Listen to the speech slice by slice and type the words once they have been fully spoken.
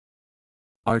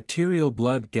Arterial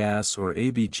blood gas or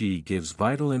ABG gives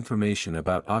vital information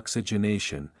about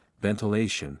oxygenation,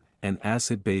 ventilation, and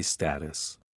acid-base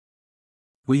status.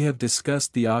 We have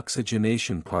discussed the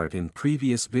oxygenation part in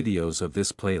previous videos of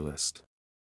this playlist.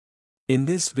 In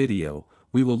this video,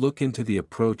 we will look into the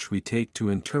approach we take to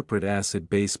interpret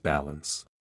acid-base balance.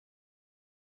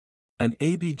 An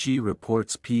ABG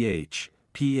reports pH,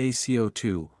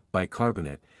 PaCO2,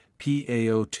 bicarbonate,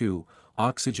 PaO2,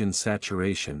 oxygen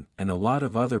saturation, and a lot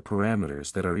of other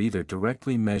parameters that are either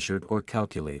directly measured or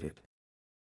calculated.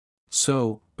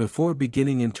 So, before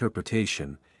beginning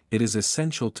interpretation, it is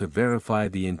essential to verify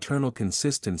the internal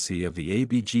consistency of the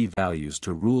ABG values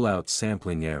to rule out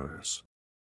sampling errors.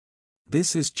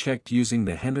 This is checked using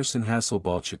the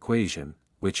Henderson-Hasselbalch equation,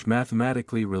 which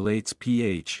mathematically relates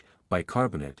pH,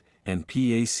 bicarbonate, and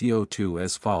PaCO2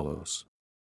 as follows.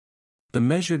 The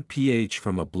measured pH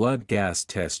from a blood gas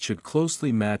test should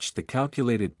closely match the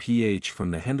calculated pH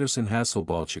from the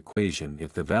Henderson-Hasselbalch equation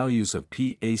if the values of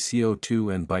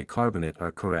PaCO2 and bicarbonate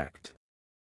are correct.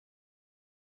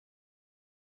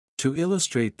 To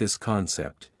illustrate this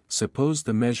concept, suppose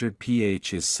the measured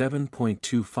pH is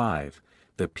 7.25,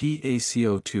 the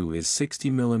PaCO2 is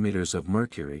 60 mm of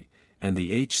mercury, and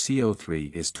the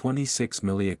HCO3 is 26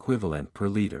 milliequivalent per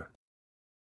liter.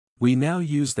 We now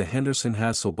use the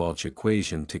Henderson-Hasselbalch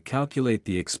equation to calculate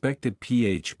the expected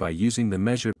pH by using the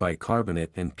measured bicarbonate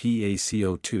and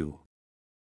PaCO2.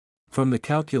 From the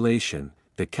calculation,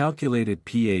 the calculated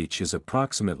pH is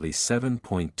approximately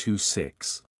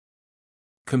 7.26.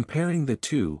 Comparing the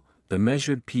two, the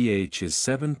measured pH is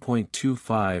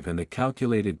 7.25 and the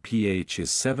calculated pH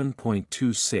is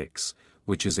 7.26,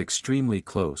 which is extremely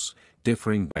close,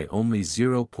 differing by only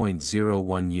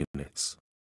 0.01 units.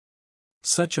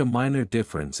 Such a minor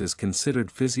difference is considered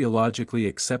physiologically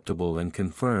acceptable and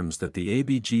confirms that the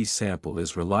ABG sample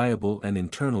is reliable and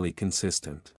internally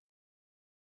consistent.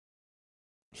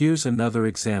 Here's another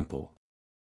example.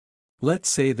 Let's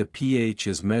say the pH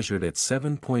is measured at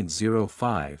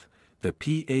 7.05, the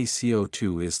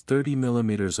PaCO2 is 30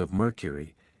 mm of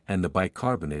mercury, and the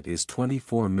bicarbonate is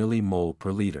 24 millimole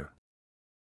per liter.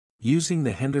 Using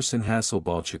the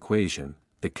Henderson-Hasselbalch equation,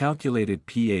 the calculated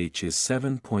pH is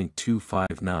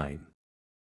 7.259.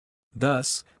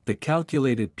 Thus, the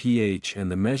calculated pH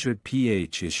and the measured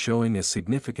pH is showing a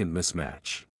significant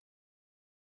mismatch.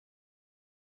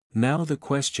 Now the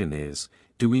question is,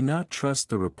 do we not trust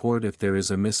the report if there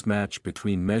is a mismatch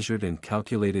between measured and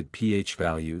calculated pH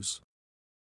values?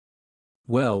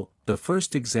 Well, the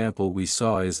first example we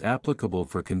saw is applicable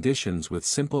for conditions with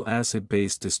simple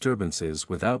acid-base disturbances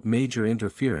without major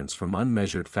interference from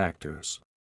unmeasured factors.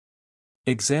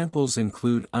 Examples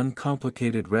include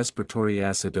uncomplicated respiratory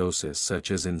acidosis such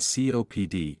as in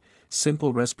COPD,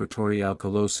 simple respiratory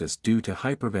alkalosis due to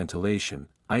hyperventilation,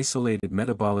 isolated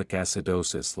metabolic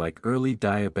acidosis like early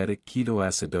diabetic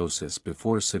ketoacidosis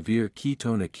before severe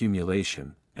ketone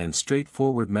accumulation, and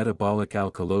straightforward metabolic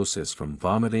alkalosis from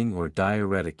vomiting or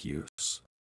diuretic use.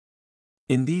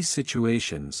 In these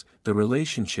situations, the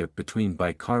relationship between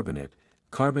bicarbonate,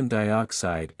 carbon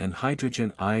dioxide and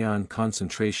hydrogen ion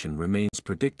concentration remains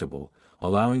predictable,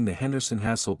 allowing the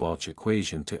Henderson-Hasselbalch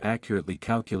equation to accurately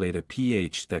calculate a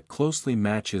pH that closely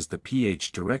matches the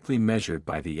pH directly measured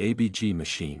by the ABG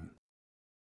machine.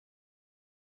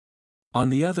 On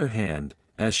the other hand,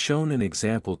 as shown in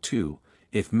example 2,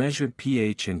 if measured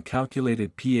pH and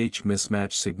calculated pH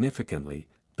mismatch significantly,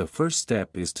 the first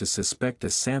step is to suspect a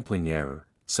sampling error,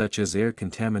 such as air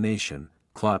contamination,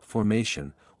 clot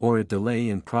formation, or a delay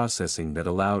in processing that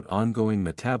allowed ongoing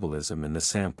metabolism in the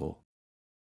sample.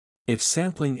 If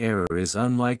sampling error is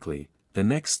unlikely, the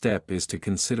next step is to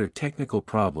consider technical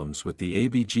problems with the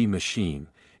ABG machine,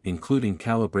 including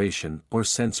calibration or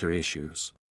sensor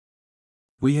issues.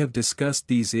 We have discussed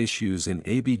these issues in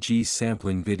ABG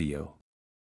sampling video.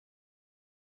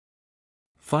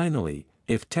 Finally,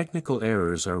 if technical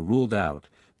errors are ruled out,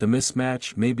 the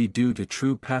mismatch may be due to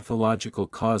true pathological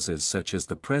causes such as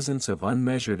the presence of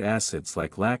unmeasured acids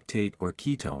like lactate or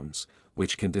ketones,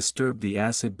 which can disturb the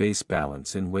acid-base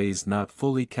balance in ways not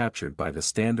fully captured by the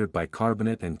standard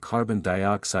bicarbonate and carbon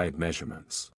dioxide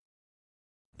measurements.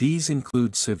 These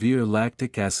include severe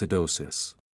lactic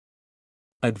acidosis,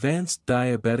 advanced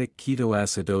diabetic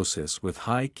ketoacidosis with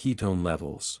high ketone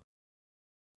levels,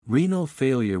 renal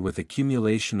failure with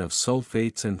accumulation of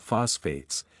sulfates and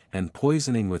phosphates, and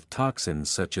poisoning with toxins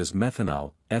such as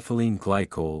methanol, ethylene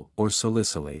glycol, or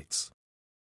salicylates.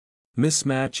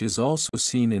 Mismatch is also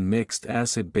seen in mixed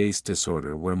acid-base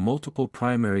disorder where multiple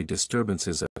primary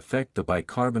disturbances affect the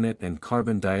bicarbonate and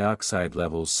carbon dioxide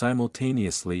levels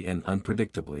simultaneously and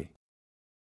unpredictably.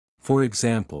 For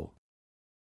example,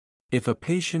 If a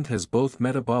patient has both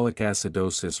metabolic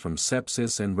acidosis from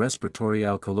sepsis and respiratory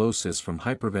alkalosis from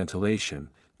hyperventilation,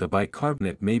 the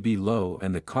bicarbonate may be low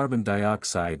and the carbon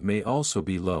dioxide may also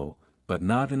be low, but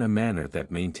not in a manner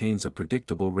that maintains a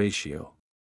predictable ratio.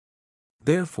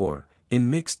 Therefore, in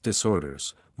mixed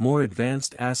disorders, more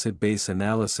advanced acid-base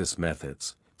analysis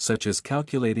methods, such as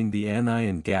calculating the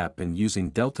anion gap and using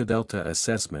delta-delta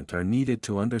assessment, are needed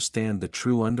to understand the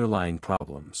true underlying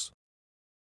problems.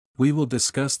 We will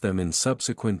discuss them in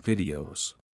subsequent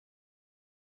videos.